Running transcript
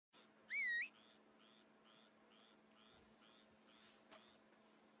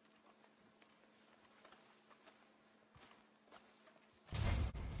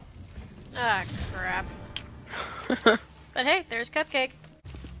Ah, crap. But hey, there's Cupcake.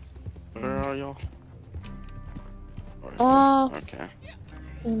 Where are y'all? Okay.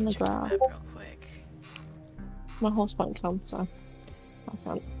 In the Check the ground. map real quick. My horse won't come, so I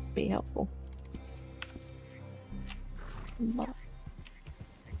can't be helpful. But...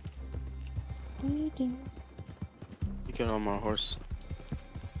 You get on my horse.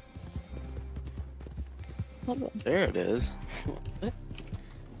 There it is.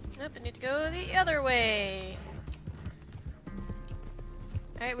 Nope, I need to go the other way.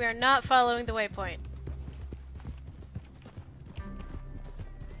 Alright, we are not following the waypoint.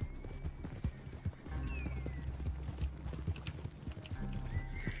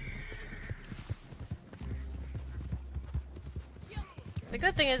 The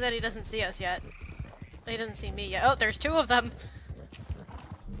good thing is that he doesn't see us yet. He doesn't see me yet. Oh, there's two of them!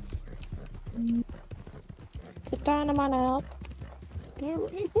 The dynamite out.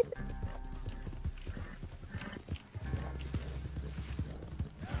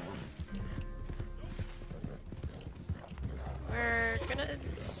 We're gonna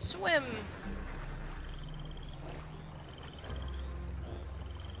swim.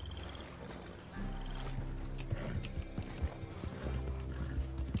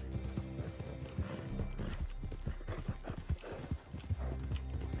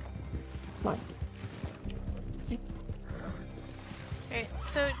 Okay,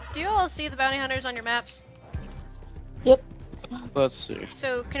 so do you all see the bounty hunters on your maps? Yep. Let's see.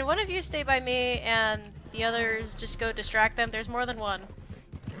 So can one of you stay by me and the others just go distract them? There's more than one.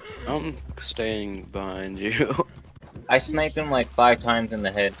 I'm staying behind you. I sniped him like 5 times in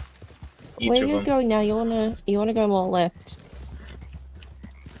the head. Each Where of you them. going now? You wanna go more left.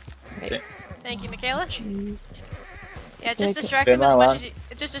 Okay. Thank you, Michaela. Jeez. Yeah, just Okay. distract them as much as you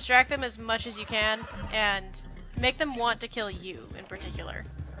just distract them as much as you can and make them want to kill you in particular.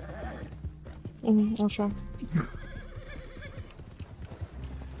 I'll try.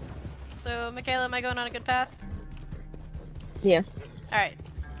 So, Michaela, am I going on a good path? Yeah. Alright.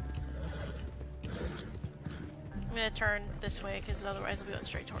 I'm gonna turn this way because otherwise I'll be going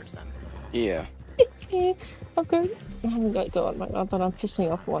straight towards them. Yeah. I'm going. I haven't got go on my god, but I'm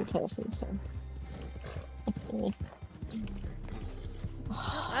pissing off one person, so. Oh,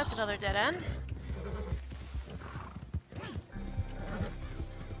 that's another dead end.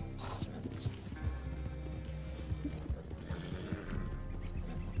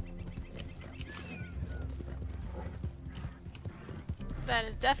 That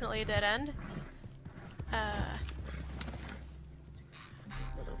is definitely a dead end.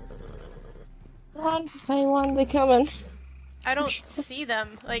 One, they're coming. I don't see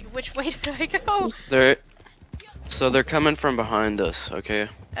them. Like, which way did I go? They're coming from behind us, okay?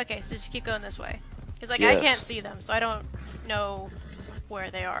 Okay, so just keep going this way. Because, like, I Yes. can't see them, so I don't know where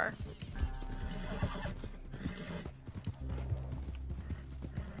they are.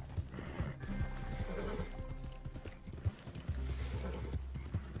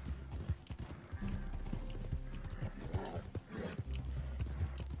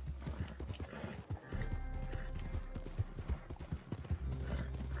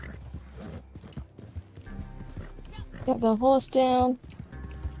 Got the horse down.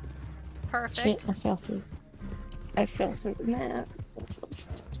 Perfect. Shit, I fell through the map. That's what I was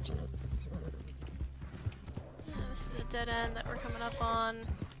just- Yeah, this is a dead end that we're coming up on.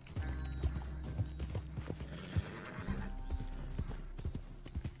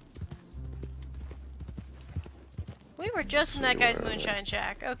 We were just in that guy's moonshine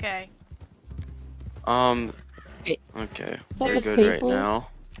shack. Okay. Okay. That They're was good right people. now,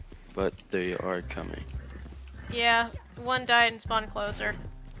 but they are coming. Yeah, one died and spawned closer.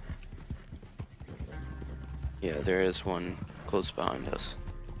 Yeah, there is one close behind us.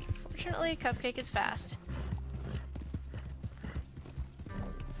 Fortunately, Cupcake is fast.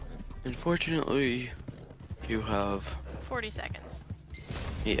 Unfortunately, you have... 40 seconds.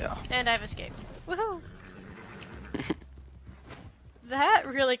 Yeah. And I've escaped. Woohoo! That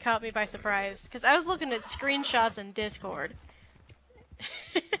really caught me by surprise, because I was looking at screenshots in Discord,